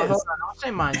mine. it is. Hold on, I'll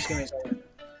say mine. Just give me a second.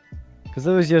 Because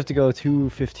otherwise you have to go 2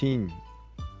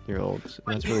 15-year-olds.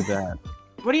 That's really bad.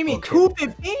 What do you mean, Okay. 2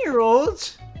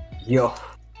 15-year-olds? Yo,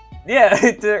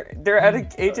 Yeah, they're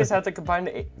at ages have to combine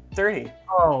to 30.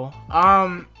 Oh,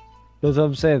 That's what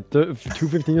I'm saying. 2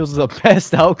 15-year-olds is the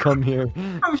best outcome here.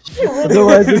 oh shit, well,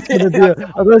 Otherwise, it's gonna be.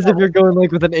 Otherwise, if you're going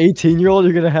like with an 18-year-old,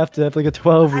 you're gonna have to have like a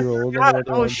 12-year-old.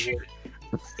 oh shoot.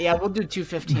 Yeah, we'll do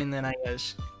 215 then, I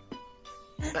guess.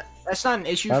 That's not an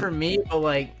issue for me, but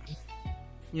like,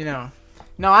 you know.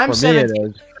 No, I'm For me, it 17.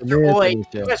 is. For me, Old it age- is,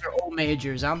 You yeah. guys are old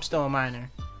majors. I'm still a minor.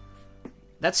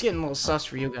 That's getting a little sus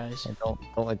for you guys. I don't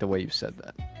like the way you said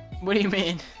that. What do you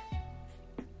mean?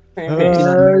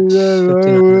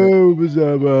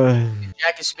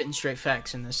 Jack is spitting straight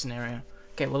facts in this scenario.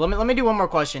 Okay, well let me do one more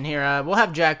question here. We'll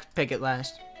have Jack pick it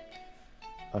last.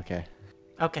 Okay.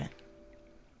 Okay.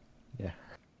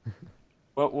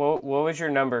 What was your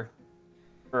number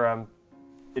for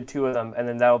the two of them, and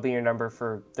then that'll be your number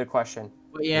for the question.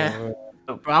 Well, yeah.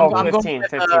 So, Bro, I'm 15, going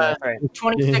with, 15, that's right.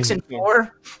 26 and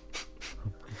 4.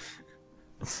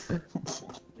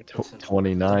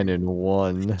 29 and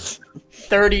 1.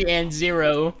 30 and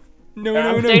 0. No,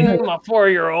 I'm dating my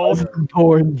 4-year-old.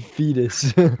 Born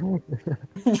fetus.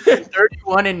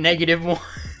 31 and negative 1.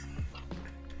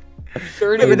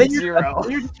 30 but then and you're- 0.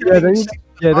 yeah, then you,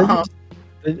 Uh-huh.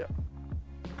 then,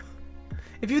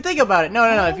 If you think about it, no.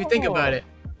 If you think about it,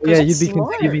 yeah, you'd be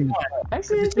smart. conceiving.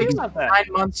 Actually, I didn't think about that. 9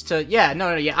 months to yeah,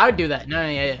 no, yeah, I would do that. No,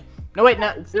 yeah. No, wait,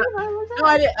 no,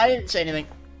 I didn't say anything.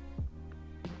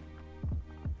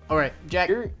 All right, Jack.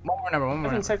 You're One more number.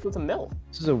 having sex with a MILF.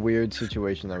 This is a weird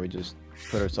situation that we just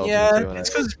put ourselves Yeah, into. And it's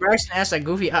because Braxton asked that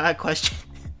goofy question.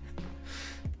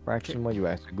 Braxton, why you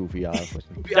ask a goofy question?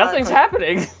 Nothing's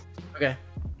happening. Okay,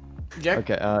 Jack.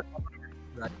 Okay,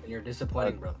 you're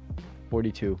disappointing, bro.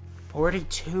 42.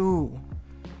 42.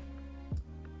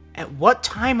 At what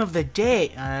time of the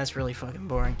day? That's really fucking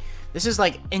boring. This is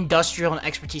like industrial and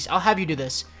expertise. I'll have you do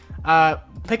this.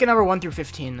 Pick a number 1 through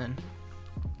 15 then.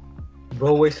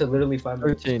 Bro wasted literally 5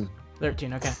 minutes. 13.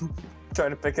 13. Okay.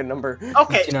 Trying to pick a number.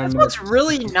 Okay. 59 This minutes. one's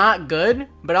really not good,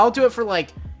 but I'll do it for like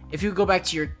if you go back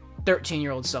to your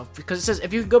 13-year-old self, because it says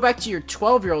if you go back to your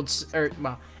 12-year-old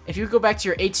if you go back to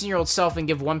your 18-year-old self and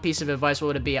give one piece of advice, what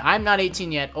would it be? I'm not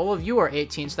 18 yet. All of you are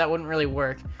 18, so that wouldn't really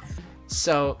work.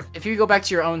 So, if you go back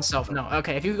to your own self, no.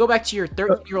 Okay, if you go back to your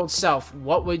 13-year-old self,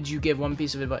 what would you give one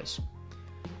piece of advice?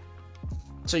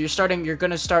 So you're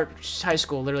gonna start high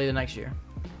school literally the next year.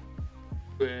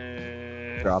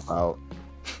 Drop out.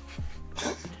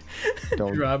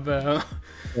 Don't Drop out.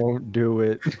 don't do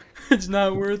it. It's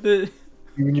not worth it.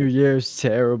 Junior year is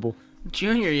terrible.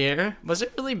 Junior year? Was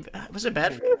it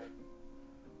bad for you?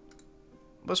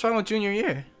 What's wrong with junior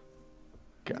year?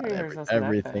 God, Years, that's not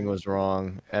everything bad. was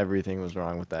wrong. Everything was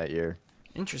wrong with that year.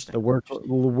 Interesting. The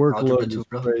workload too, is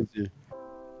bro. crazy.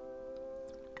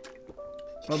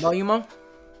 What about you, Mo?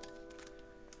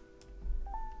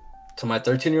 To my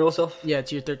 13-year-old self, Yeah,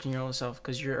 to your 13-year-old self,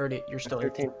 because you're still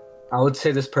 13. I would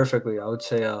say this perfectly. I would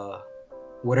say,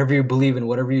 whatever you believe in,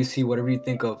 whatever you see, whatever you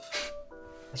think of,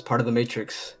 as part of the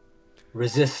Matrix,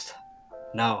 resist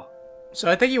now. So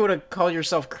I think you would have called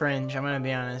yourself cringe. I'm gonna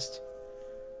be honest.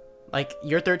 Like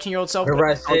your 13-year-old self.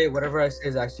 Whatever I say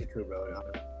is actually true, bro.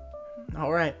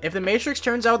 All right. If the Matrix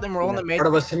turns out, then we're all in the Part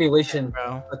of Matrix, a simulation,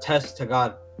 bro. a test to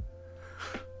God.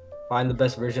 Find the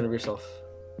best version of yourself.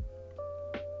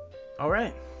 All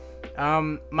right.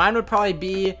 Mine would probably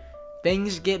be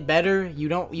things get better. You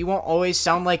won't always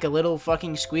sound like a little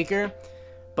fucking squeaker,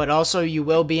 but also you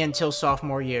will be until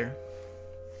sophomore year.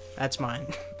 That's mine.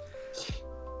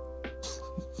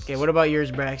 Okay, what about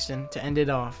yours, Braxton? To end it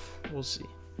off, we'll see.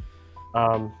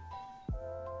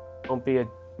 Don't be a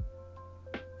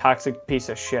toxic piece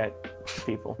of shit to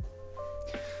people.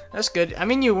 That's good. I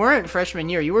mean, you weren't freshman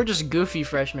year. You were just goofy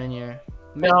freshman year.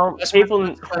 No, That's people my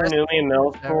who class. knew me in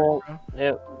middle school,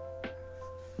 it,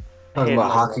 Talking hated about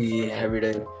my hockey middle school. every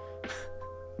day.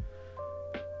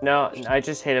 no, I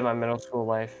just hated my middle school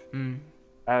life. Mm.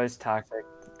 I was toxic.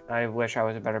 I wish I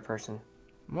was a better person.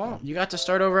 Well, you got to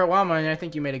start over at Walmart, and I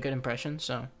think you made a good impression.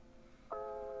 So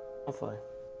Hopefully.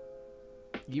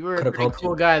 you were a Could've pretty helped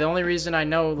cool you. guy. The only reason I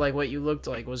know like what you looked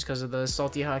like was because of the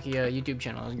Salty Hockey YouTube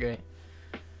channel. It was great.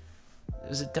 It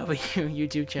was a W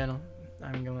YouTube channel.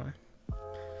 I'm gonna.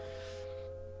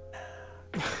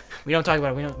 We don't talk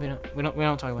about it. We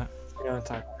don't talk about it. We don't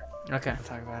talk, Okay.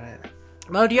 talk about it.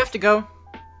 Mo, do you have to go?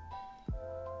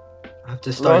 I have to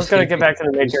I start. was gonna get escaping. back to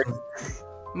the Matrix.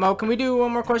 Mo, can we do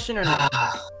one more question or not?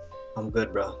 I'm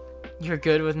good, bro. You're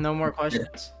good with no more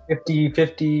questions.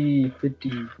 50,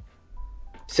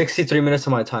 63 minutes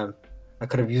of my time. I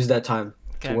could have used that time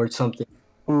Okay. towards something.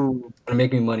 Ooh. Gonna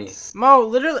make me money. Mo,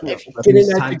 literally, if I think Getting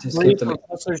it's that time to degree skip the from matrix.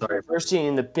 Hustler's Sorry. University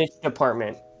in the bitch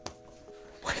department.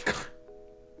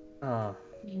 Oh.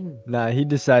 Nah, he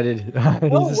decided. He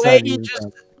no way decided he was just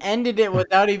done. ended it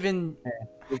without even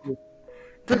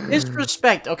the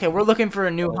disrespect. Okay, we're looking for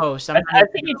a new host. I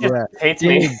think he just Yeah. hates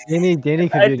me. Danny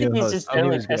could I be a think new he's host. just Danny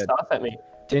generally was pissed good. off at me.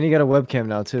 Danny got a webcam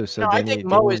now too, so No, I Danny, think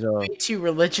Mo is Danny's way too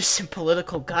religious and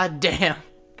political. God damn.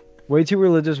 way too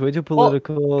religious, way too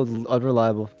political,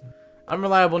 unreliable.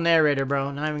 Unreliable narrator,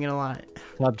 bro. Not even gonna lie.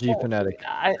 Top G fanatic.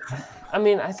 I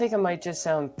mean, I think it might just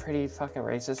sound pretty fucking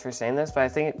racist for saying this, but I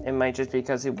think it might just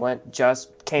because he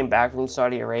came back from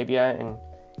Saudi Arabia and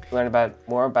learned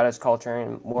more about his culture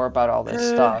and more about all this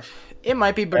stuff. It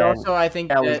might be, but And also I think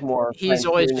that was that more he's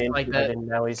always tuned just like into it, that. and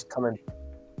now he's coming.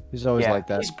 He's always Yeah. like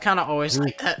that. He's kind of always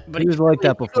like that, but he was like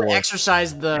that before.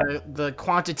 Exercised the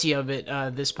quantity of it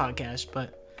this podcast,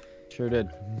 but Sure did.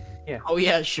 oh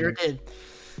yeah, sure did.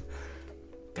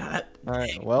 God, All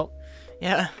right. Well,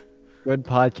 yeah, good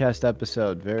podcast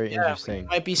episode. Very yeah. interesting. We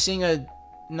might be seeing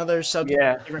another subject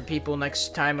Yeah. with different people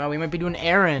next time. We might be doing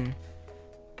Aaron.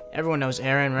 Everyone knows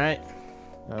Aaron, right?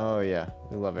 Oh yeah,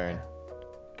 we love Aaron.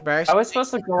 Braxton, I was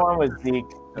supposed to go on with Zeke.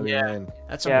 I mean, Yeah. man,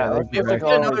 that's Yeah, something. thank you, Maybe we'll Braxton.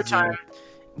 get another With you. time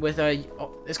with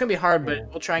it's gonna be hard, but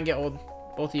we'll try and get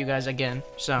both of you guys again.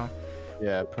 So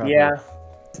yeah, probably. Yeah,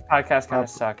 this podcast kind of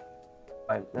sucked.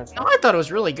 But that's no, fine. I thought it was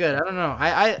really good. I don't know.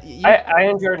 I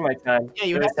enjoyed my time. Yeah,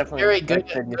 you It was had some definitely very good,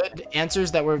 good. good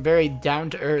answers that were very down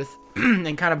to earth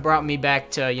and kind of brought me back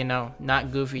to,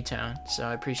 not Goofy Town. So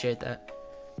I appreciate that.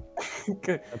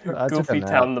 Good. I took a Goofy nap.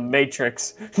 Town, the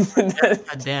Matrix. God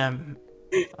damn.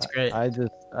 It's great. I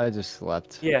just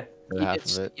slept. Yeah. For You half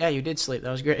did, of it. yeah, you did sleep.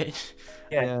 That was great.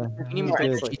 Yeah. You need I more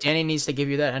did. energy. Danny needs to give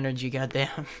you that energy,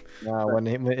 goddamn. Nah,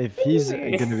 if he's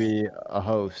gonna be a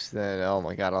host, then oh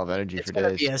my god, I'll have energy It's for gonna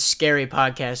days. be a scary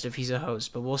podcast if he's a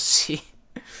host, but we'll see.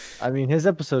 I mean, his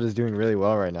episode is doing really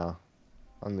well right now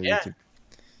on the Yeah. YouTube.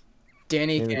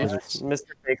 Danny, Maybe thanks. because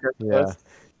Mr. Baker. Yeah.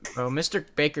 Bro, Mr.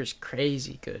 Baker's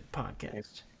crazy good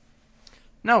podcast.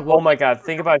 No, well, Oh my God!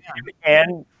 Think about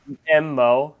him and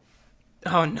Mo.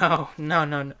 oh no.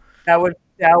 That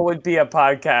would be a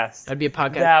podcast. That'd be a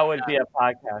podcast. That would be a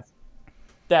podcast.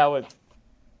 That would.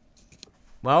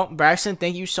 Well, Braxton,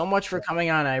 thank you so much for coming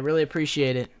on. I really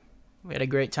appreciate it. We had a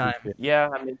great time. Yeah.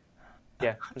 I mean.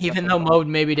 Yeah. it's Even though definitely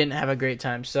Mo maybe didn't have a great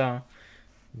time, so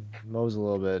Mo's a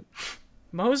little bit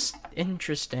Mo's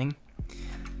interesting.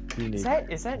 unique.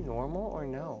 Is that normal or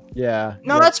no? Yeah.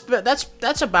 No, yep.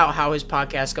 that's about how his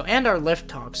podcasts go and our lift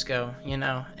talks go,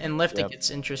 and lift Yep. it gets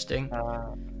interesting.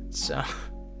 Uh, So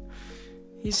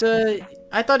he's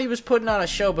I thought he was putting on a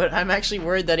show, but I'm actually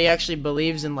worried that he actually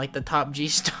believes in like the top G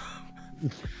stuff.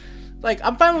 Like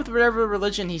I'm fine with whatever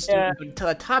religion he's Yeah. doing, but to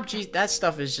the top G, that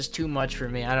stuff is just too much for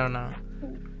me. I don't know.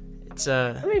 It's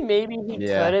I mean, maybe he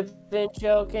Yeah. could have been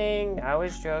joking. I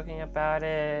was joking about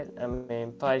it. I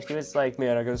mean, but he was like,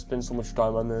 "Man, I gotta spend so much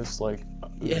time on this." Like,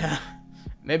 yeah.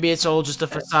 Maybe it's all just a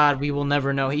facade. We will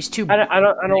never know. He's too. I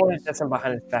don't want to diss him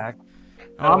behind his back.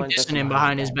 I don't I'm wanna diss dissing him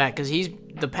behind his back because he's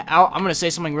I'm gonna say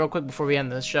something real quick before we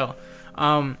end the show.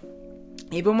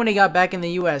 Even when he got back in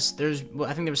the U.S., I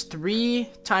think there was 3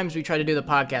 times we tried to do the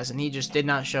podcast and he just did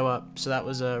not show up. So that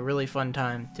was a really fun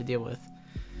time to deal with.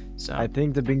 So I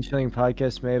think the Bing Chilling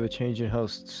podcast may have a change in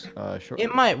hosts shortly.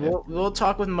 it might. We'll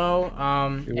talk with Mo.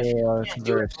 We If will, we can't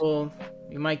do it,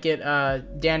 we might get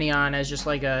Danny on as just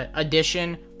like a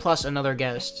addition plus another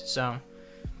guest. So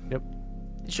Yep.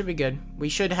 it should be good. We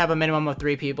should have a minimum of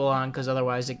 3 people on because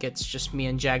otherwise it gets just me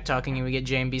and Jack talking and we get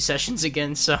J&B sessions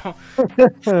again. So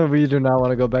We do not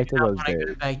want to go back to I those want to days.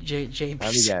 go back J&B Not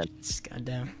again. sessions.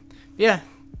 Goddamn. Yeah.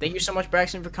 Thank you so much,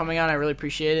 Braxton, for coming on. I really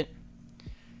appreciate it.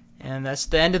 And that's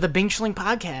the end of the Bing Chilling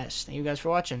podcast. Thank you guys for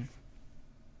watching.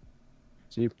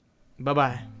 See you.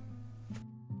 Bye-bye.